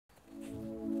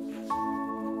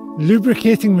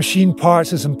Lubricating machine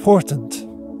parts is important,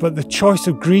 but the choice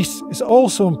of grease is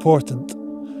also important.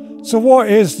 So what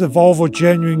is the Volvo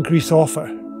Genuine Grease offer?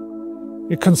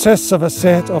 It consists of a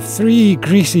set of 3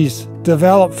 greases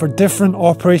developed for different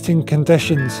operating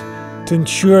conditions to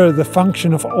ensure the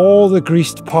function of all the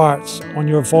greased parts on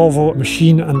your Volvo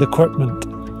machine and equipment.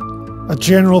 A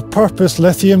general purpose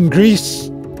lithium grease,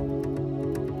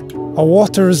 a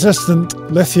water-resistant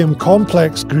lithium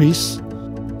complex grease,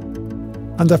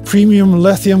 and a premium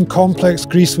lithium complex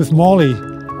grease with Moly,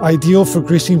 ideal for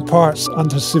greasing parts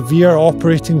under severe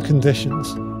operating conditions.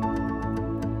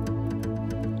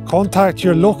 Contact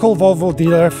your local Volvo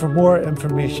dealer for more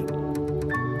information.